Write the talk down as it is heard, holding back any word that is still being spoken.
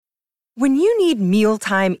When you need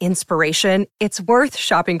mealtime inspiration, it's worth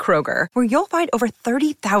shopping Kroger, where you'll find over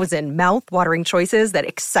 30,000 mouth-watering choices that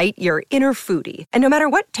excite your inner foodie. And no matter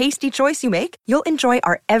what tasty choice you make, you'll enjoy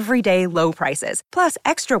our everyday low prices, plus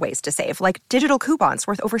extra ways to save, like digital coupons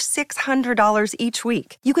worth over $600 each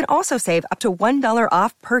week. You can also save up to $1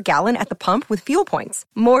 off per gallon at the pump with fuel points.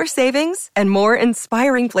 More savings and more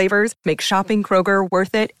inspiring flavors make shopping Kroger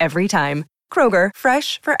worth it every time. Kroger,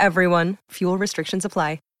 fresh for everyone. Fuel restrictions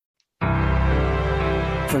apply.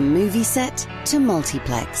 From movie set to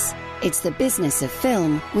multiplex, it's the business of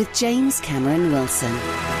film with James Cameron Wilson.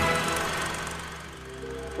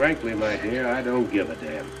 Frankly, my dear, I don't give a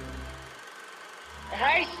damn.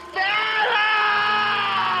 Hey,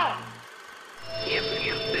 Stella! If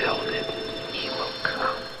you build it, he will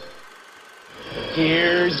come.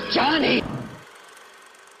 Here's Johnny.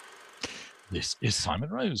 This is Simon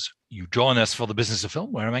Rose. You join us for the business of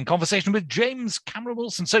film, where I'm in conversation with James Cameron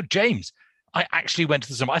Wilson. So, James, I actually went to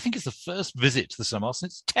the cinema. I think it's the first visit to the cinema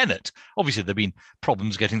since Tenet. Obviously, there have been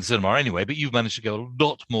problems getting to the cinema anyway, but you've managed to go a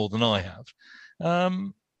lot more than I have.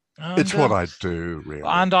 It's what I do, really.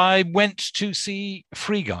 And I went to see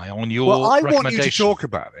Free Guy on your recommendation. recommendation. Want you to talk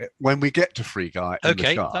about it when we get to Free Guy in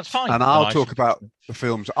the chart. That's fine. And I'll talk about the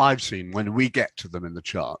films I've seen when we get to them in the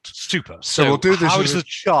chart. Super. So we'll do this as a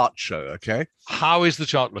chart show, okay? How is the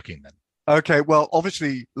chart looking then? Okay, well,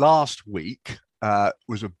 obviously, last week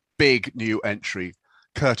was a big new entry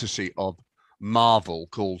courtesy of Marvel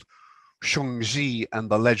called Shang-Chi and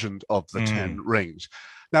the Legend of the Ten Rings.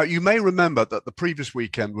 Now, you may remember that the previous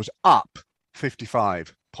weekend was up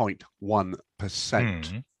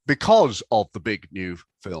 55.1% because of the big new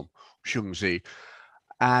film, Shang-Chi.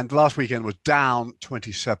 And last weekend was down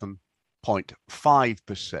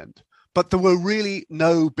 27.5%. But there were really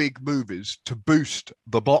no big movies to boost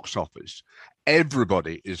the box office.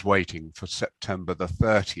 Everybody is waiting for September the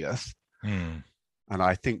 30th. And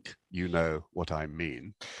I think you know what I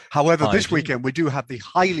mean. However, this weekend, we do have the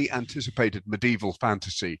highly anticipated medieval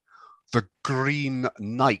fantasy, The Green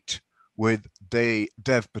Knight, with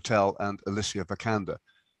Dev Patel and Alicia Vikander.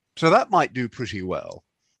 So that might do pretty well,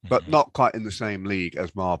 but not quite in the same league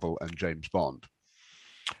as Marvel and James Bond.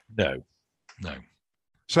 No.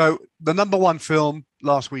 So the number one film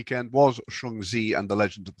last weekend was Shang-Chi and the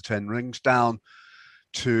Legend of the Ten Rings, down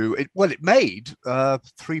to it. Well, it made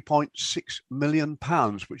 £3.6 million,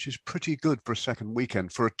 which is pretty good for a second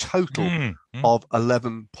weekend, for a total of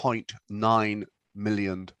 £11.9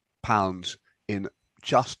 million in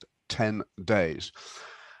just 10 days.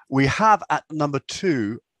 We have at number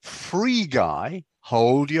two, Free Guy,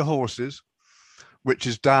 hold your horses, which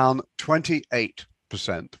is down 28%.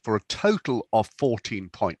 For a total of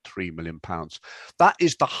 £14.3 million. That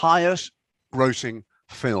is the highest grossing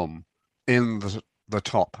film in the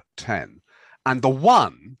top 10. And the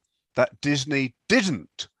one that Disney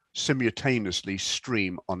didn't simultaneously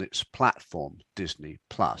stream on its platform, Disney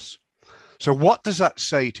Plus. So what does that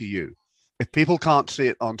say to you? If people can't see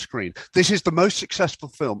it on screen, this is the most successful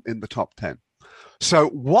film in the top 10. So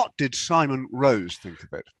what did Simon Rose think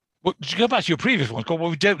of it? Well, to go back to your previous one, what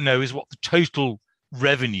we don't know is what the total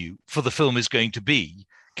revenue for the film is going to be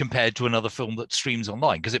compared to another film that streams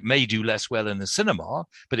online, because it may do less well in the cinema,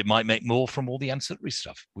 but it might make more from all the ancillary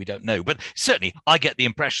stuff. We don't know. But certainly I get the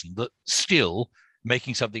impression that still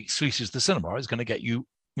making something exclusive to the cinema is going to get you,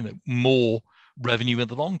 more revenue in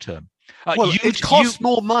the long term. It costs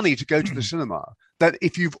more money to go to the cinema than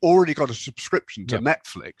if you've already got a subscription to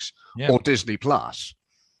Netflix or Disney Plus.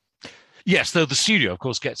 Yes, though the studio, of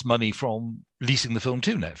course, gets money from leasing the film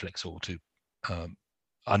to Netflix or to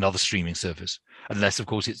another streaming service, unless, of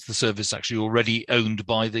course, it's the service actually already owned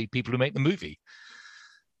by the people who make the movie.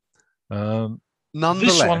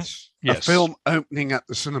 Nonetheless, a film opening at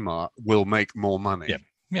the cinema will make more money.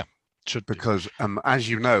 Yeah. Because, as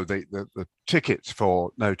you know, the tickets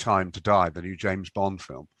for No Time to Die, the new James Bond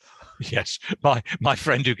film. Yes, my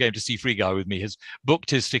friend who came to see Free Guy with me has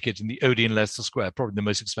booked his ticket in the Odeon Leicester Square, probably the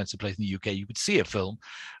most expensive place in the UK you could see a film,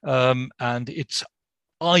 and it's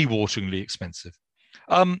eye-wateringly expensive.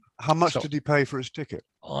 How much did he pay for his ticket?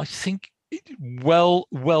 I think well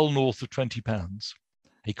north of £20.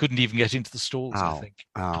 He couldn't even get into the stalls. I think.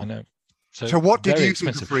 I know. So what did you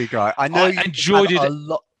think of Free Guy? I know I enjoyed it a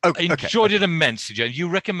lot. I enjoyed it immensely, Joe. You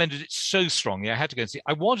recommended it so strongly. I had to go and see it.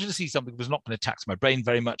 I wanted to see something that was not going to tax my brain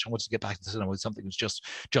very much. I wanted to get back to the cinema with something that was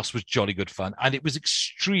just was jolly good fun. And it was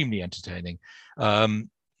extremely entertaining.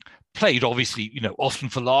 Played, obviously, often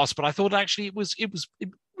for laughs, but I thought actually it was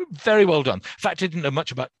very well done. In fact, I didn't know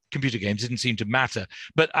much about computer games. It didn't seem to matter.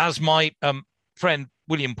 But as my friend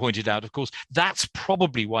William pointed out, of course, that's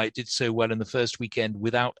probably why it did so well in the first weekend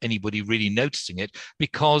without anybody really noticing it,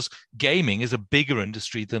 because gaming is a bigger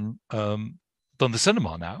industry than the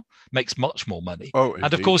cinema now, makes much more money. Oh,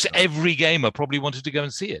 and of course, every gamer probably wanted to go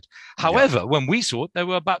and see it. However, when we saw it, there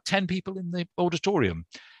were about 10 people in the auditorium,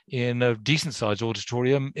 in a decent-sized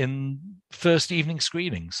auditorium in first evening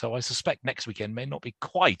screening. So I suspect next weekend may not be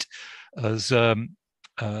quite as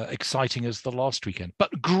exciting as the last weekend,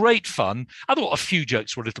 but great fun. I thought a few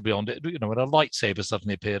jokes were a little beyond it. You know, when a lightsaber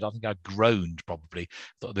suddenly appeared, I think I groaned probably.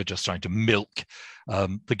 Thought they're just trying to milk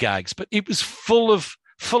the gags, but it was full of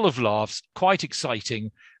laughs, quite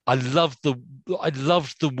exciting. I loved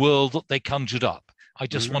the world that they conjured up. I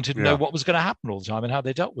just wanted to know what was going to happen all the time and how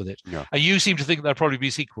they dealt with it. Yeah. And you seem to think there'll probably be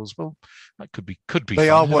sequels. Well, that could be. They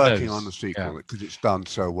are working on the sequel because it's done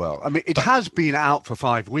so well. I mean, it has been out for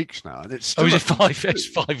 5 weeks now, and it's still is it 5? It's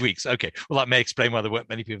 5 weeks. Okay. Well, that may explain why there weren't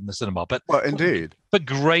many people in the cinema. But indeed. But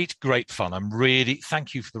great fun.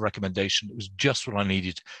 Thank you for the recommendation. It was just what I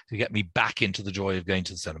needed to get me back into the joy of going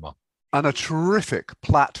to the cinema. And a terrific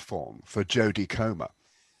platform for Jodie Comer.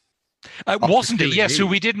 Wasn't it? Yes, who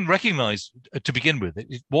we didn't recognise to begin with.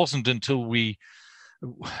 It wasn't until we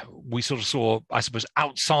sort of saw, I suppose,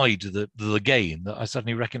 outside the game that I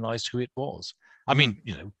suddenly recognised who it was. I mean,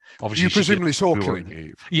 you know, obviously you presumably saw Killing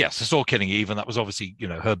Eve. Yes, I saw Killing Eve, and that was obviously, you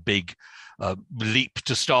know, her big leap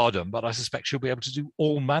to stardom. But I suspect she'll be able to do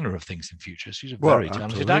all manner of things in future. She's a very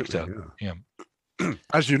talented actor. Yeah.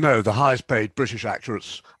 As you know, the highest paid British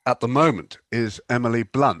actress at the moment is Emily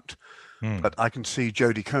Blunt. But I can see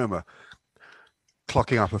Jodie Comer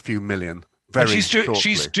clocking up a few million very shortly.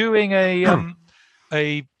 She's doing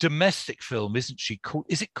a domestic film, isn't she?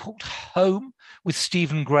 Is it called Home with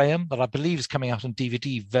Stephen Graham? That I believe is coming out on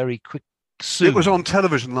DVD very soon. It was on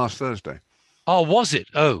television last Thursday. Oh, was it?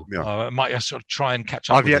 Oh, yeah. I might sort of try and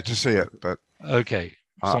catch up. I've yet to see it, but okay.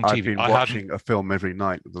 I've been watching a film every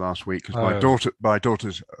night the last week because my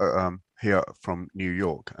daughter's here from New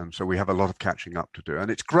York, and so we have a lot of catching up to do.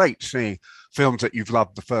 And it's great seeing films that you've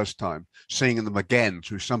loved the first time, seeing them again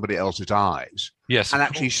through somebody else's eyes, and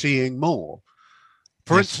actually seeing more.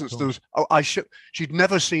 For instance, there was she'd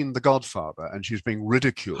never seen The Godfather, and she was being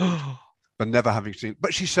ridiculed for never having seen.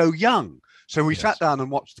 But she's so young, so we sat down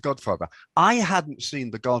and watched The Godfather. I hadn't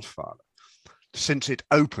seen The Godfather since it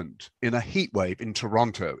opened in a heatwave in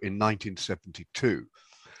Toronto in 1972.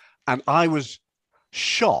 And I was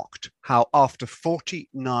shocked how after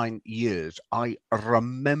 49 years, I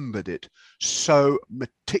remembered it so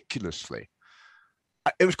meticulously.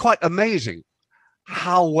 It was quite amazing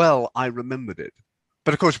how well I remembered it.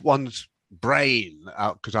 But of course, one's brain,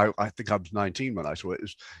 because I think I was 19 when I saw it,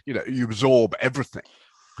 is, you know, you absorb everything.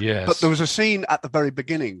 Yes. But there was a scene at the very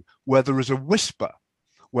beginning where there is a whisper,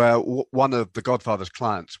 where one of the Godfather's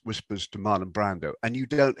clients whispers to Marlon Brando, and you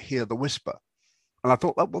don't hear the whisper. And I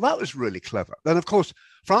thought, well, that was really clever. Then, of course,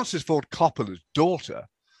 Francis Ford Coppola's daughter,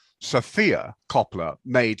 Sophia Coppola,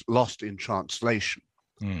 made Lost in Translation.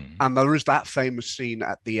 And there is that famous scene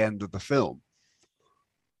at the end of the film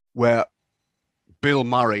where Bill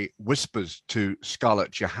Murray whispers to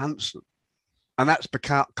Scarlett Johansson. And that's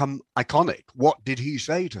become iconic. What did he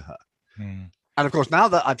say to her? And of course, now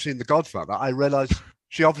that I've seen The Godfather, I realize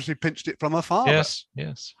she obviously pinched it from her father.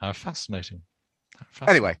 Yes. How fascinating.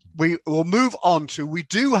 Anyway, we will move on to, we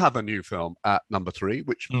do have a new film at number 3,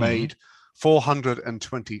 which made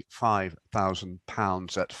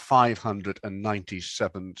 £425,000 at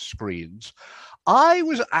 597 screens. I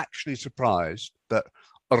was actually surprised that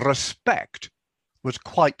Respect was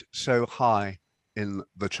quite so high in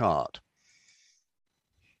the chart.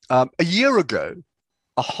 A year ago,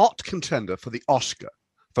 a hot contender for the Oscar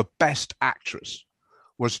for Best Actress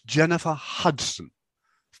was Jennifer Hudson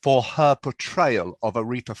for her portrayal of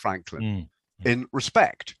Aretha Franklin in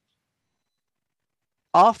Respect.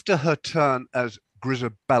 After her turn as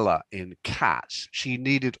Grisabella in Cats, she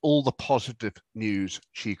needed all the positive news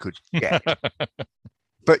she could get.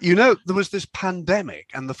 But, you know, there was this pandemic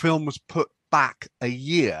and the film was put back a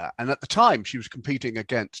year. And at the time, she was competing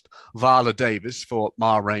against Viola Davis for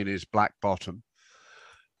Ma Rainey's Black Bottom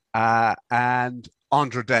and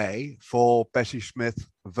Andra Day for Bessie Smith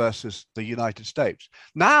versus the United States.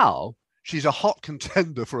 Now, she's a hot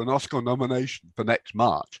contender for an Oscar nomination for next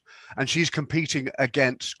March. And she's competing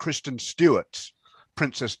against Kristen Stewart's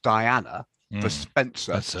Princess Diana for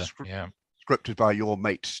Spencer, scripted by your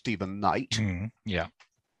mate, Stephen Knight. Yeah.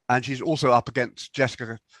 And she's also up against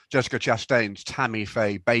Jessica Chastain's Tammy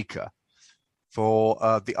Faye Baker for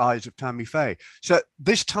The Eyes of Tammy Faye. So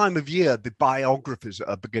this time of year, the biographies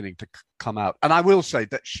are beginning to come out. And I will say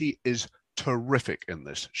that she is terrific in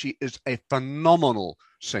this. She is a phenomenal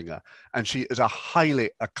singer, and she is a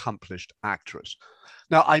highly accomplished actress.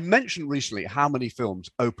 Now, I mentioned recently how many films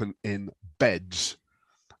open in beds.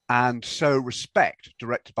 And so Respect,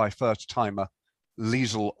 directed by first-timer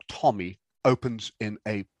Liesl Tommy, opens in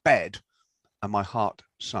a bed, and my heart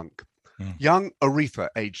sunk. Young Aretha,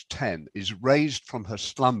 aged 10, is raised from her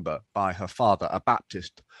slumber by her father, a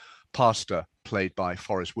Baptist pastor played by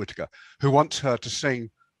Forrest Whitaker, who wants her to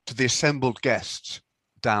sing to the assembled guests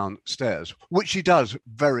downstairs, which she does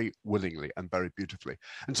very willingly and very beautifully.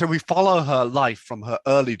 And so we follow her life from her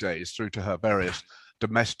early days through to her various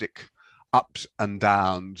domestic ups and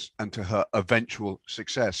downs and to her eventual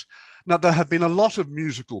success. Now, there have been a lot of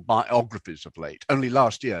musical biographies of late. Only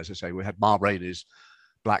last year, as I say, we had Ma Rainey's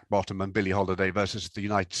Black Bottom and Billie Holiday versus the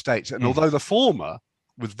United States. And although the former,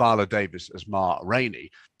 with Viola Davis as Ma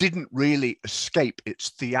Rainey, didn't really escape its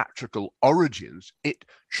theatrical origins, it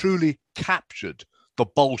truly captured the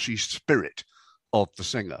Bolshoi spirit of the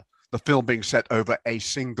singer, the film being set over a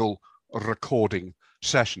single recording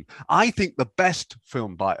session. I think the best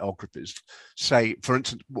film biographies, say, for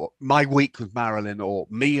instance, My Week with Marilyn or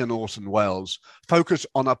Me and Orson Welles, focus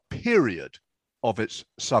on a period of its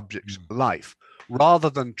subject's life, rather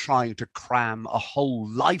than trying to cram a whole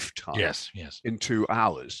lifetime in 2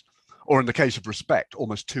 hours. Or in the case of Respect,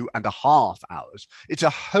 almost 2.5 hours. It's a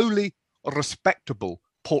wholly respectable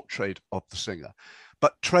portrait of the singer,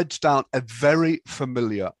 but treads down a very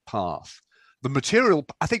familiar path. The material,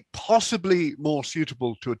 I think, possibly more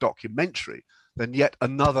suitable to a documentary than yet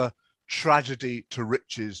another tragedy to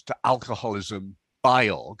riches to alcoholism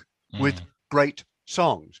biog with great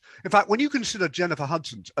songs. In fact, when you consider Jennifer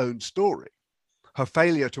Hudson's own story, her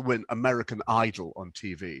failure to win American Idol on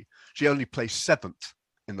TV, she only placed 7th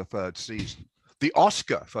in the 3rd season. The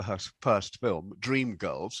Oscar for her first film,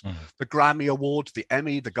 Dreamgirls, the Grammy Awards, the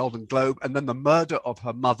Emmy, the Golden Globe, and then the murder of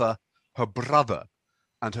her mother, her brother,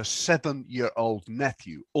 and her 7-year-old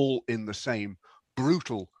nephew, all in the same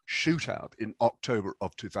brutal shootout in October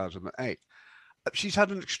of 2008. She's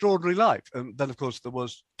had an extraordinary life. And then, of course, there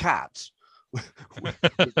was Cats, with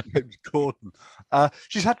James Corden.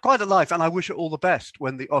 She's had quite a life, and I wish her all the best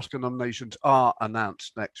when the Oscar nominations are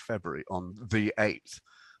announced next February on the 8th.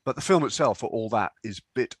 But the film itself, for all that, is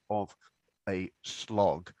a bit of a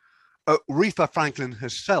slog. Aretha Franklin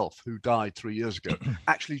herself, who died 3 years ago,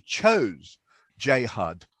 actually chose J.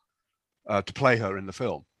 Hud to play her in the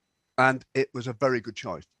film, and it was a very good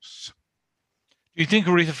choice. Do you think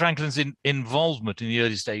Aretha Franklin's involvement in the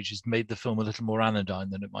early stages made the film a little more anodyne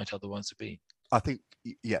than it might otherwise have been? I think,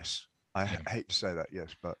 yes. I hate to say that, yes.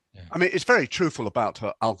 But, I mean, it's very truthful about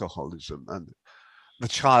her alcoholism and the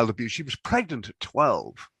child abuse. She was pregnant at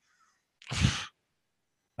 12.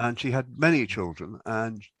 And she had many children,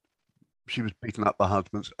 and she was beaten up by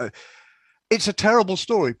husbands. It's a terrible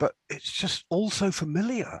story, but it's just all so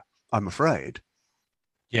familiar, I'm afraid.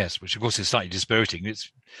 Yes, which of course is slightly dispiriting. It's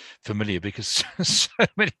familiar because so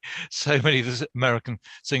many of the American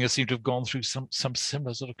singers seem to have gone through some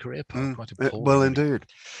similar sort of career path. Well, indeed.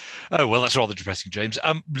 Oh, well, that's rather depressing, James.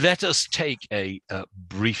 Let us take a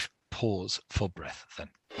brief pause for breath then.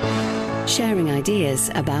 Sharing ideas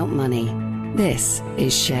about money. This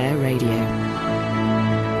is Share Radio.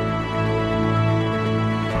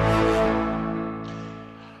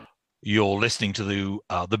 You're listening to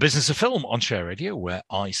the Business of Film on Share Radio, where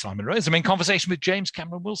I, Simon Rose, am in conversation with James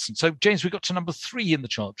Cameron Wilson. So, James, we got to number 3 in the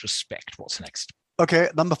chart, Respect. What's next? Okay,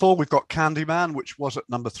 at number 4, we've got Candyman, which was at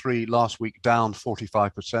number 3 last week, down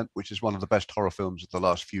 45%, which is one of the best horror films of the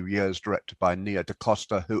last few years, directed by Nia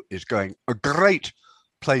DaCosta, who is going great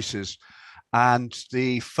places. And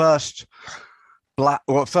the first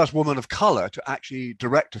woman of color to actually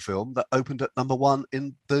direct a film that opened at number 1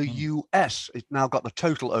 in the US. It's now got the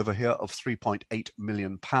total over here of £3.8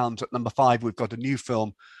 million. At number 5, we've got a new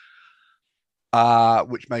film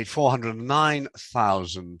which made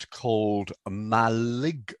 409,000 called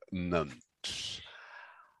Malignant.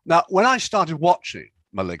 Now, when I started watching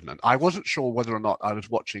Malignant, I wasn't sure whether or not I was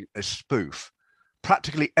watching a spoof.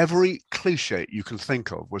 Practically every cliche you can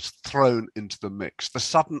think of was thrown into the mix. The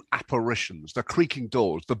sudden apparitions, the creaking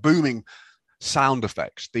doors, the booming sound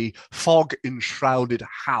effects, the fog-enshrouded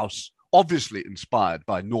house, obviously inspired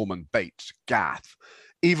by Norman Bates' Gath,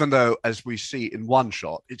 even though, as we see in one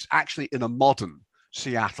shot, it's actually in a modern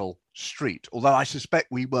Seattle street, although I suspect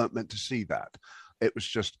we weren't meant to see that. It was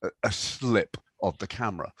just a slip of the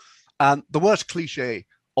camera. And the worst cliche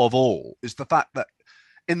of all is the fact that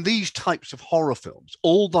in these types of horror films,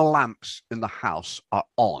 all the lamps in the house are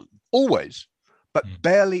on, always, but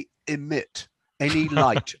barely emit any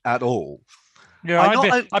light at all.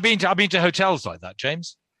 Yeah, I've been to hotels like that,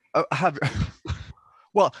 James. Have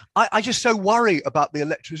well, I just so worry about the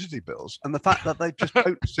electricity bills and the fact that they just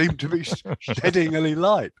don't seem to be shedding any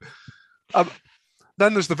light.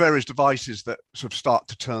 Then there's the various devices that sort of start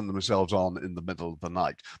to turn themselves on in the middle of the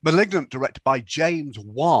night. Malignant, directed by James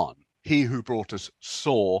Wan, he who brought us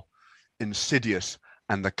Saw, Insidious,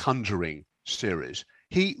 and the Conjuring series.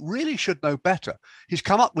 He really should know better. He's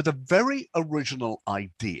come up with a very original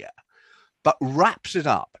idea, but wraps it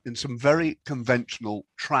up in some very conventional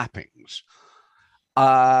trappings.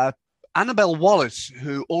 Annabelle Wallis,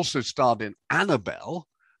 who also starred in Annabelle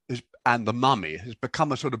and The Mummy, has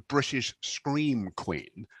become a sort of British scream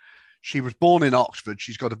queen. She was born in Oxford.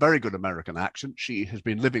 She's got a very good American accent. She has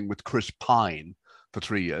been living with Chris Pine for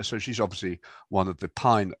 3 years, so she's obviously one of the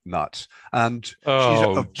Pine nuts. And she's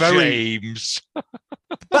a very James.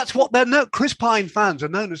 That's what they're known. Chris Pine fans are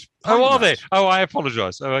known as. Pine Oh, are they? nuts. Oh, I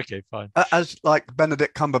apologise. Oh, okay, fine. As like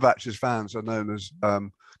Benedict Cumberbatch's fans are known as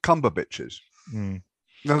Cumberbitches. Mm.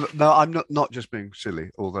 No, I'm not just being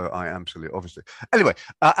silly, although I am silly, obviously. Anyway,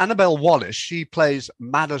 Annabelle Wallis, she plays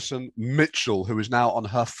Madison Mitchell, who is now on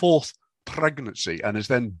her 4th pregnancy and is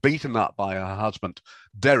then beaten up by her husband,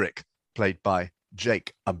 Derek, played by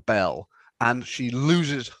Jake Abell. And she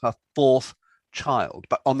loses her 4th child.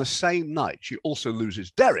 But on the same night, she also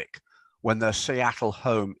loses Derek when their Seattle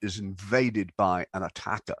home is invaded by an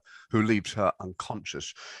attacker who leaves her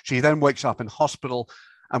unconscious. She then wakes up in hospital.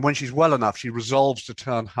 And when she's well enough, she resolves to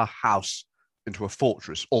turn her house into a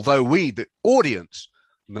fortress, although we, the audience,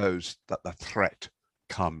 knows that the threat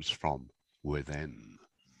comes from within.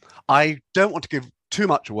 I don't want to give too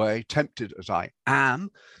much away, tempted as I am,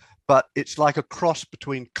 but it's like a cross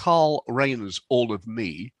between Carl Rayner's All of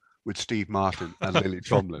Me with Steve Martin and Lily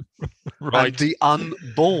Tomlin Right. and The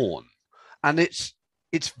Unborn. And it's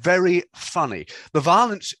very funny. The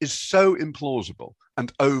violence is so implausible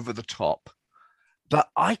and over the top that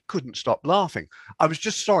I couldn't stop laughing. I was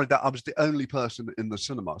just sorry that I was the only person in the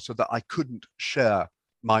cinema so that I couldn't share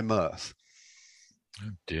my mirth.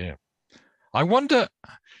 Oh dear. I wonder,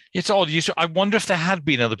 it's odd. I wonder if there had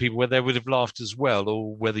been other people where they would have laughed as well,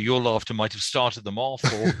 or whether your laughter might have started them off,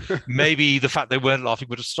 or maybe the fact they weren't laughing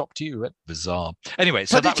would have stopped you. Bizarre. Anyway,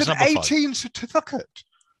 so but that it's was an number 18 certificate.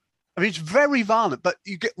 I mean, it's very violent, but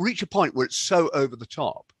you reach a point where it's so over the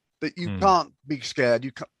top that you can't be scared.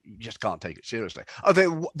 You just can't take it seriously.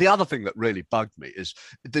 The other thing that really bugged me is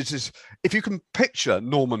if you can picture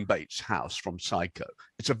Norman Bates' house from Psycho,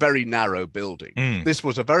 it's a very narrow building. This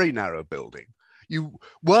was a very narrow building. You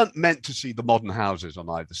weren't meant to see the modern houses on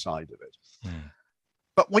either side of it.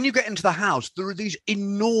 But when you get into the house, there are these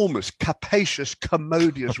enormous, capacious,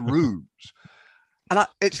 commodious rooms. And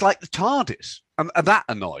it's like the TARDIS. And that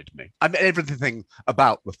annoyed me. I mean, everything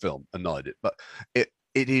about the film annoyed it, but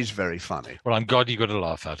it is very funny. Well, I'm glad you got a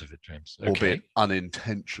laugh out of it, James. Okay. Albeit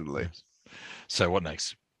unintentionally. Yes. So what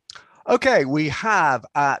next? Okay, we have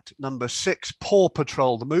at number 6, Paw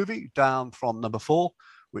Patrol, the movie, down from number 4,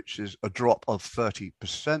 which is a drop of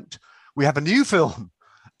 30%. We have a new film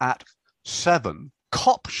at 7,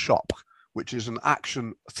 Cop Shop, which is an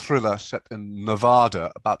action thriller set in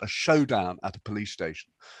Nevada about a showdown at a police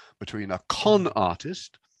station between a con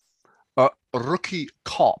artist, a rookie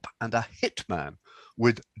cop, and a hitman,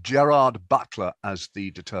 with Gerard Butler as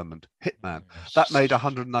the determined hitman. That made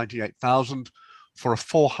 198,000 for a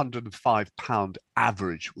 £405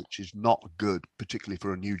 average, which is not good, particularly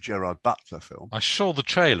for a new Gerard Butler film. I saw the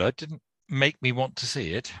trailer. It didn't make me want to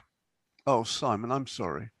see it. Oh, Simon, I'm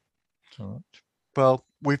sorry. It's all right. Well,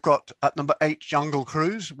 we've got at number 8, Jungle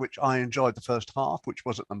Cruise, which I enjoyed the first half, which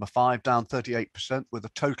was at number 5, down 38% with a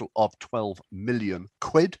total of 12 million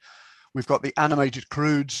quid. We've got the animated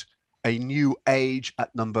Croods, A New Age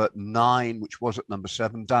at number 9, which was at number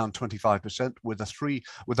 7, down 25% with a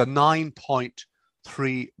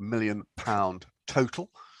 9.3 million pound total.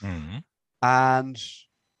 And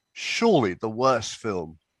surely the worst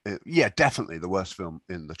film, definitely the worst film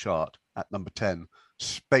in the chart at number 10,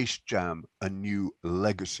 Space Jam: A New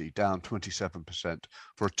Legacy, down 27%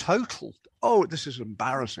 for a total, this is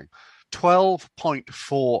embarrassing,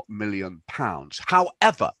 12.4 million pounds.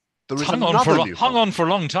 However, there is hung on for a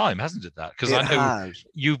long time, hasn't it? That because I know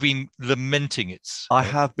you've been lamenting its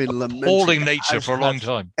appalling nature for a long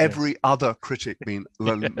time. Every other critic been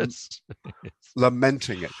lamenting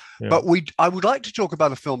it. Yeah. But I would like to talk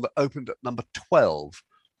about a film that opened at number 12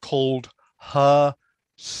 called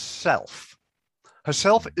Herself.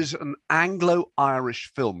 Herself is an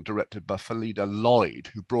Anglo-Irish film directed by Phyllida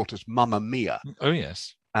Lloyd, who brought us Mamma Mia. Oh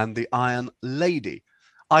yes, and The Iron Lady.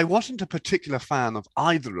 I wasn't a particular fan of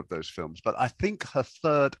either of those films, but I think her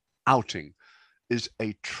third outing is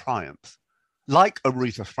a triumph. Like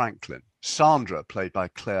Aretha Franklin, Sandra, played by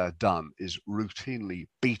Claire Dunn, is routinely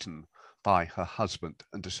beaten by her husband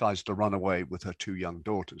and decides to run away with her 2 young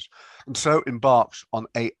daughters, and so embarks on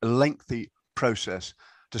a lengthy process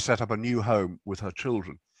to set up a new home with her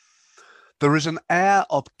children. There is an air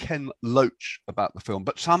of Ken Loach about the film,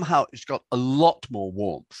 but somehow it's got a lot more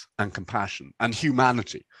warmth and compassion and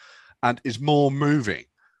humanity, and is more moving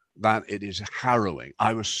than it is harrowing.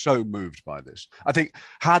 I was so moved by this. I think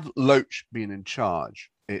had Loach been in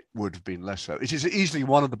charge, it would have been less so. It is easily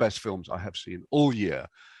one of the best films I have seen all year,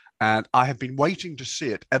 and I have been waiting to see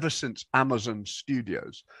it ever since Amazon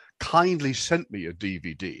Studios kindly sent me a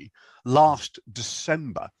DVD last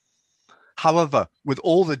December. However, with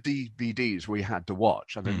all the DVDs we had to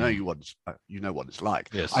watch, and I know you know what it's like,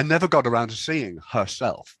 yes. I never got around to seeing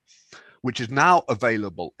Herself, which is now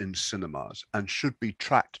available in cinemas and should be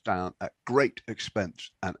tracked down at great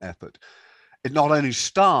expense and effort. It not only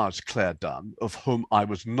stars Claire Dunn, of whom I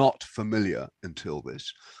was not familiar until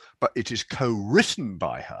this, but it is co-written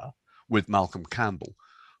by her with Malcolm Campbell,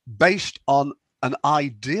 based on an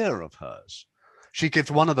idea of hers. She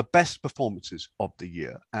gives one of the best performances of the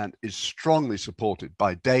year and is strongly supported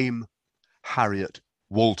by Dame Harriet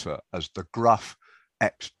Walter as the gruff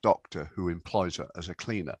ex-doctor who employs her as a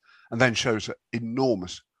cleaner, and then shows her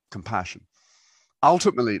enormous compassion.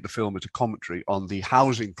 Ultimately, the film is a commentary on the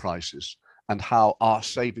housing crisis and how our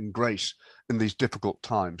saving grace in these difficult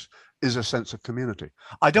times is a sense of community.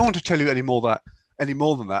 I don't want to tell you any more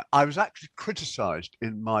than that. I was actually criticized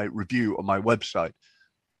in my review on my website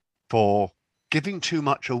for giving too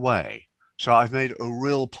much away. So I've made a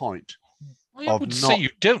real point. I would say you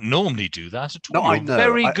don't normally do that at all. No, I You're know.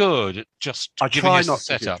 very good at just I giving try us not the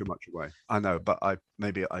to give setup. too much away. I know, but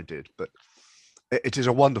maybe I did. But it is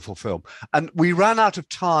a wonderful film. And we ran out of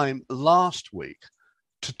time last week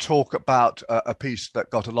to talk about a piece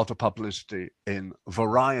that got a lot of publicity in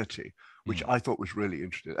Variety, which I thought was really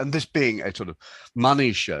interesting. And this being a sort of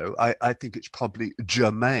money show, I think it's probably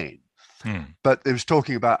germane. But it was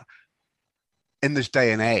talking about, in this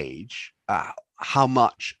day and age, how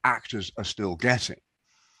much actors are still getting.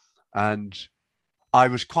 And I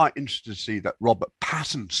was quite interested to see that Robert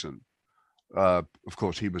Pattinson, of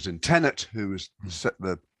course, he was in Tenet, who was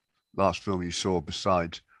the last film you saw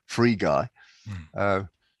besides Free Guy.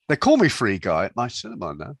 They call me Free Guy at my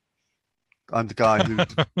cinema now. I'm the guy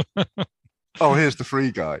who... Oh, here's the Free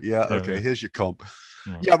Guy. Yeah, okay, here's your comp.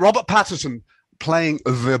 Yeah, Robert Pattinson playing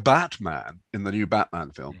the Batman in the new Batman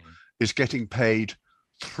film is getting paid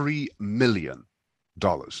 $3 million.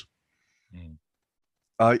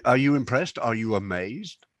 Are you impressed? Are you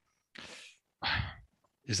amazed?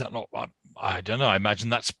 Is that not? I don't know. I imagine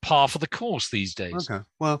that's par for the course these days. Okay.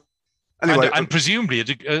 Well, anyway, and presumably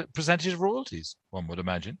a percentage of royalties, one would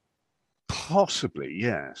imagine. Possibly,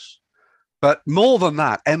 yes. But more than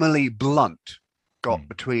that, Emily Blunt got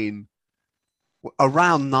between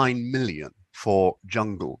around 9 million for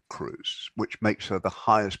Jungle Cruise, which makes her the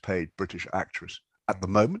highest paid British actress at the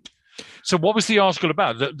moment. So what was the article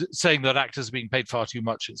about? Saying that actors are being paid far too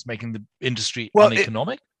much, it's making the industry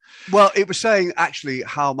uneconomic? It was saying actually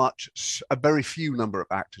how much, a very few number of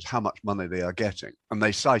actors, how much money they are getting. And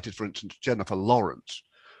they cited, for instance, Jennifer Lawrence,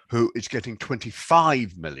 who is getting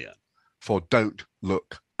 25 million for Don't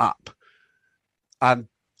Look Up. And,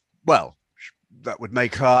 well, that would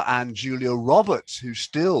make her and Julia Roberts, who's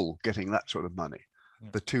still getting that sort of money,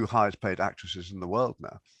 the two highest paid actresses in the world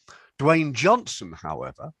now. Dwayne Johnson,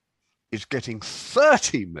 however, is getting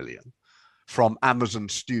 30 million from Amazon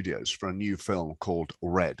Studios for a new film called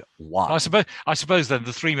Red One. I suppose then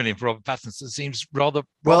the 3 million for Robert Pattinson seems rather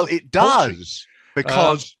well, it does,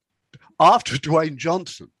 because after Dwayne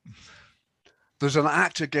Johnson, there's an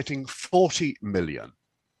actor getting 40 million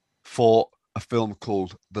for a film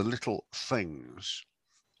called The Little Things,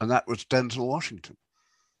 and that was Denzel Washington.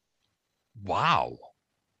 Wow.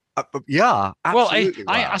 Yeah, absolutely.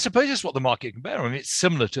 Well, I suppose it's what the market can bear. I mean, it's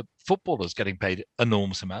similar to footballers getting paid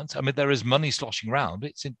enormous amounts. I mean, there is money sloshing around.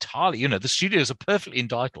 It's entirely, the studios are perfectly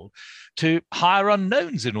entitled to hire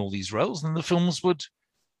unknowns in all these roles, and the films would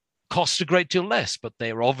cost a great deal less. But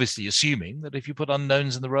they are obviously assuming that if you put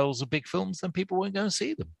unknowns in the roles of big films, then people won't go and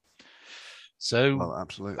see them. So, well,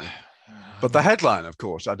 absolutely. But the headline, of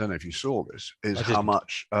course, I don't know if you saw this, is how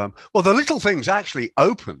much. The Little Things actually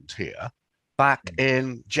opened here back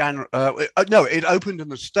in January. No, it opened in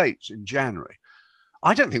the States in January.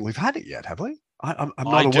 I don't think we've had it yet, have we? I'm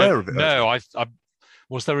not aware of it. No,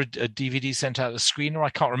 was there a DVD sent out a screener? I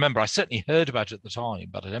can't remember. I certainly heard about it at the time,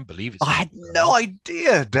 but I don't believe it's. I had no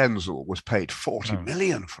idea Denzel was paid 40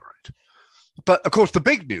 million for it. But of course, the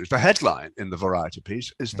big news, the headline in the Variety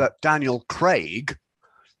piece, is that Daniel Craig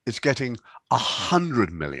is getting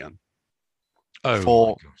 100 million Oh, for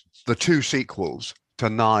my gosh. the 2 sequels to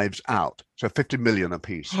Knives Out. So 50 million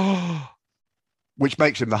apiece, which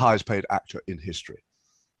makes him the highest paid actor in history.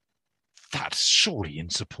 That's surely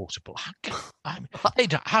insupportable. I mean,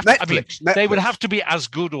 they'd have Netflix. they would have to be as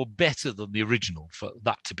good or better than the original for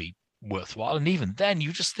that to be worthwhile. And even then,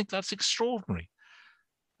 you just think that's extraordinary.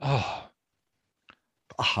 Oh,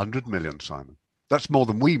 100 million, Simon. That's more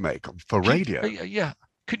than we make for radio. Yeah.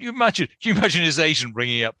 Can you imagine? Can you imagine his agent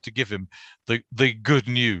ringing up to give him the good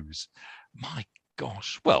news? My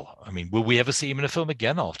gosh. Well, I mean, will we ever see him in a film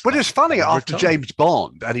again after? But that? it's funny, after Retire? James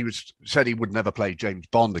Bond, and he said he would never play James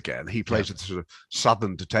Bond again. He plays a sort of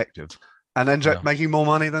southern detective and ends up making more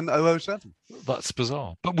money than 007. That's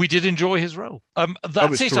bizarre. But we did enjoy his role.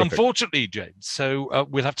 That's it, terrific. Unfortunately, James. So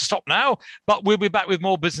we'll have to stop now, but we'll be back with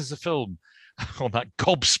more Business of Film on that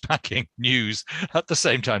gobsmacking news at the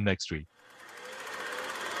same time next week.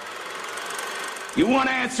 You want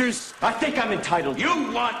answers? I think I'm entitled.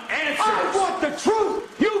 You want answers? I want the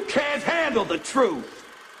truth! You can't handle the truth.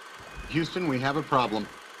 Houston, we have a problem.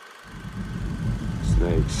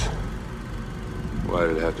 Snakes. Why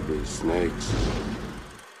did it have to be snakes?